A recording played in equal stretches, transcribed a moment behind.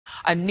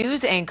A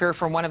news anchor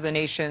from one of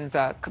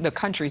the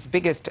country's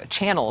biggest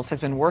channels has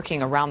been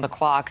working around the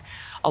clock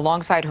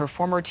alongside her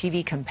former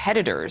TV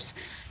competitors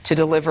to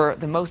deliver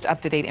the most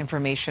up-to-date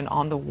information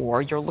on the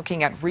war. You're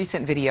looking at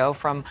recent video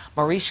from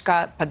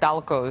Marichka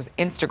Padalko's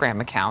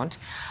Instagram account.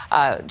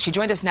 She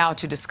joined us now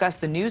to discuss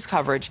the news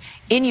coverage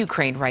in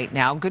Ukraine right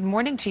now. Good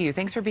morning to you.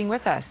 Thanks for being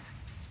with us.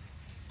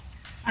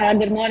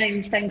 Good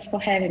morning. Thanks for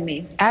having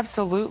me.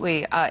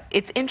 Absolutely.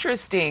 It's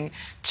interesting.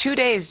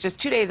 Just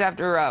 2 days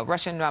after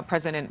Russian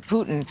President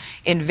Putin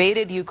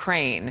invaded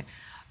Ukraine,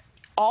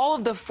 all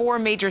of the four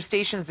major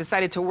stations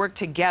decided to work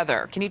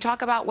together. Can you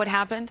talk about what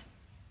happened?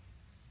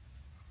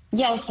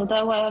 Yes,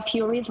 there were a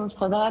few reasons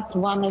for that.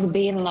 One has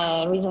been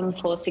a reason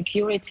for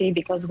security,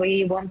 because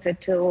we wanted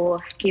to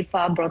keep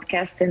our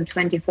broadcasting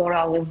 24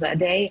 hours a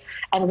day,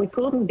 and we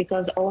couldn't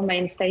because all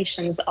main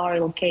stations are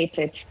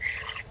located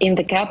in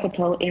the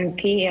capital, in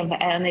Kiev,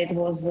 and it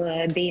was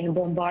being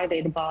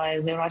bombarded by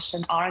the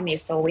Russian army.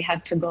 So we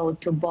had to go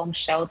to bomb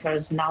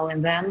shelters now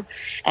and then,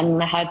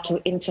 and had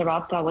to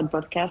interrupt our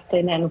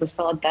broadcasting. And we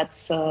thought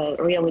that's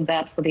really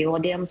bad for the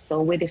audience. So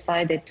we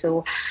decided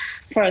to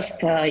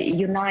first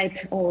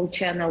unite all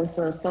channels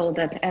so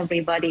that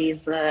everybody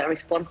is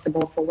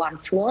responsible for one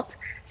slot,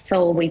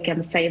 so we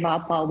can save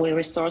up our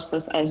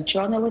resources as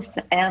journalists,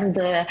 and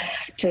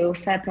to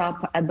set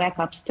up a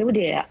backup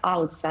studio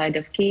outside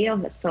of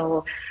Kiev,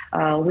 so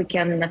we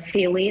can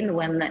fill in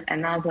when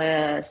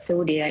another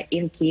studio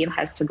in Kiev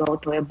has to go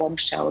to a bomb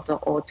shelter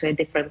or to a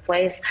different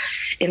place.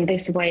 In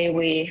this way,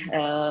 we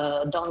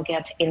don't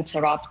get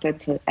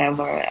interrupted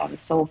ever. And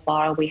so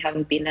far, we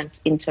haven't been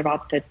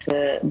interrupted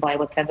by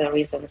whatever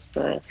reasons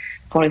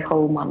for a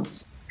whole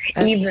month.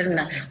 Even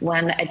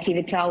when a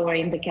TV tower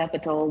in the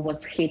capital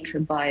was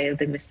hit by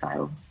the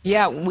missile.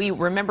 Yeah, we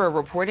remember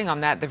reporting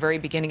on that at the very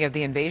beginning of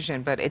the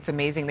invasion, but it's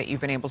amazing that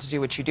you've been able to do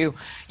what you do.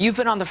 You've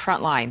been on the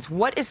front lines.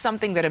 What is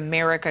something that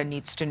America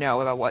needs to know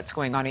about what's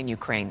going on in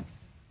Ukraine?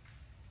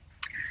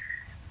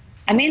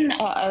 I mean,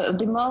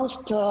 the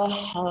most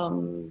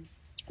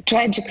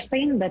tragic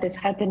thing that is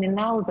happening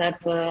now,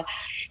 that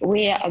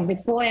we are at the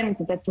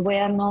point that we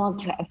are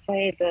not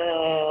afraid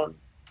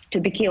to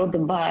be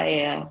killed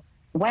by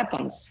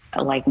weapons,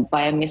 like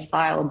by a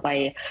missile,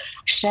 by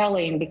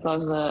shelling,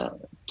 because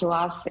to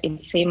us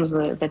it seems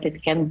that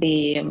it can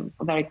be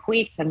very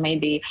quick and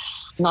maybe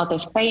not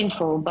as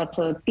painful, but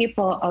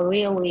people are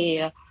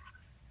really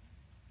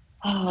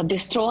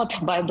distraught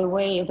by the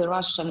way the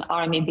Russian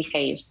army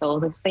behaves. So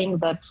the thing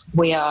that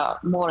we are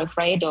more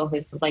afraid of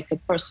is like a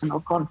personal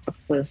contact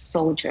with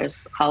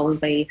soldiers, how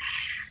they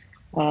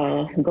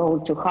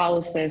go to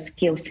houses,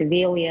 kill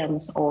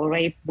civilians, or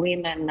rape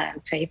women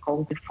and take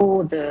all the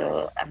food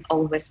and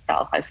all this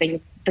stuff. I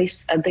think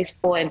at this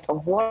point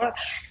of war,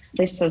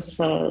 this is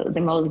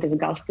the most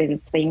disgusting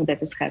thing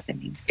that is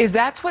happening. Is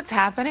that what's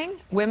happening?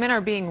 Women are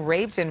being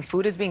raped and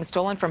food is being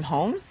stolen from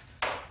homes?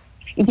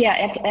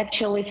 Yeah,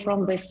 actually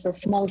from these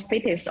small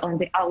cities on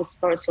the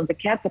outskirts of the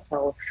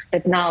capital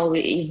that now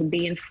is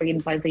being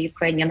freed by the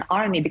Ukrainian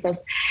army,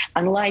 because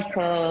unlike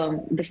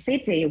the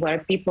city where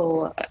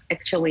people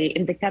actually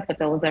in the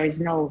capital, there is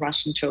no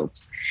Russian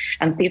troops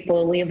and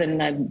people live in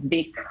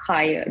big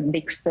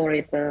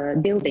storied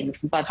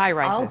buildings, but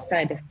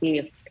outside of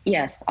Kiev,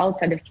 yes,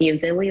 outside of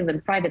Kiev, they live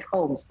in private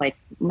homes, like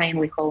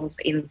mainly homes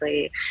in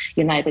the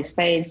United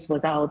States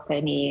without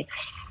any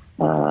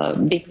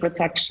big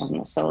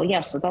protection. So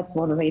so that's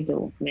what they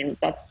do. I mean,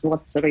 that's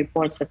what the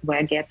reports that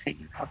we're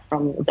getting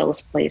from those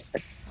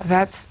places.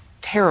 That's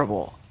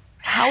terrible.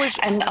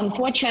 And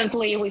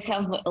unfortunately, we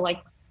have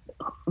like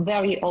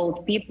very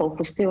old people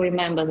who still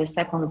remember the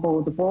Second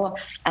World War,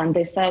 and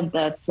they said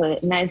that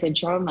Nazi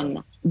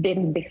German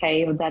didn't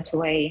behave that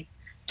way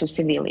to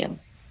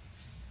civilians.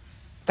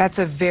 That's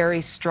a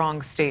very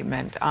strong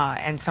statement,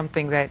 and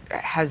something that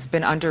has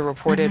been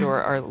underreported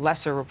or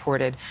lesser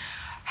reported.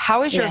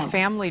 How is your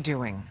family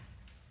doing?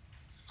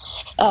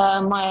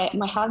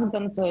 My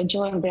husband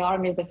joined the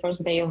army the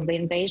first day of the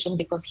invasion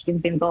because he's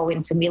been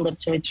going to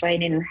military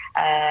training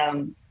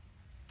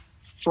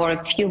for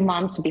a few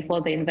months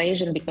before the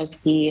invasion, because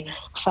he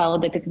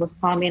felt that it was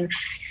coming.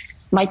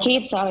 My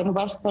kids are in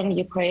Western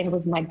Ukraine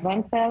with my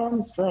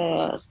grandparents,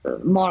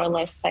 more or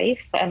less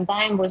safe, and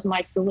I'm with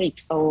my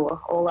colleagues.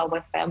 So all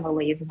our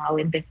family is now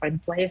in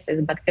different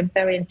places. But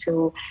comparing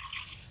to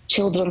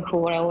children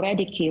who are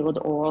already killed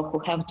or who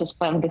have to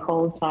spend the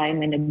whole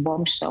time in a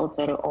bomb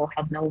shelter or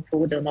have no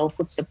food or no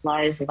food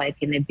supplies, like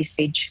in a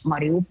besieged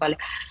Mariupol,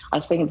 I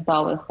think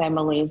our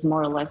family is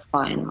more or less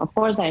fine. Of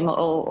course, I'm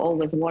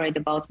always worried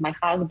about my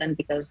husband,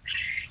 because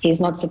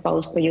he's not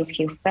supposed to use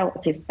his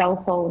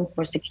cell phone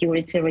for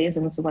security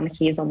reasons when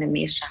he's on a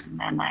mission.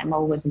 And I'm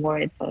always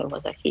worried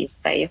whether he's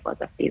safe,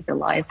 whether he's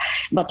alive.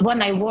 But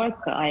when I work,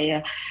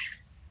 I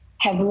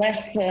have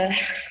less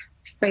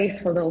space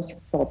for those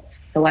thoughts.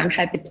 So I'm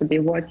happy to be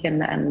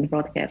working and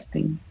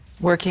broadcasting.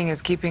 Working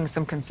is keeping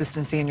some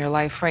consistency in your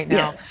life right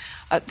now. Yes.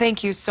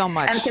 Thank you so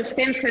much. And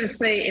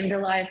consistency in the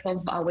life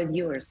of our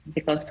viewers,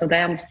 because for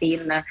them,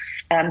 seeing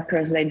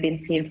anchors they've been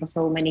seeing for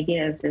so many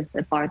years is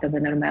a part of a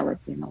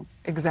normality,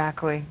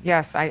 Exactly.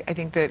 Yes, I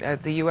think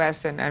that the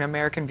U.S. and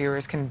American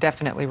viewers can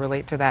definitely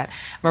relate to that.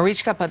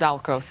 Marichka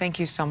Padalko, thank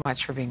you so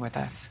much for being with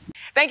us.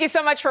 Thank you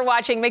so much for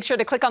watching. Make sure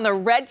to click on the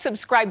red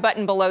subscribe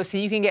button below so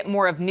you can get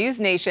more of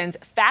NewsNation's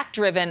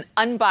fact-driven,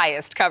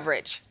 unbiased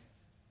coverage.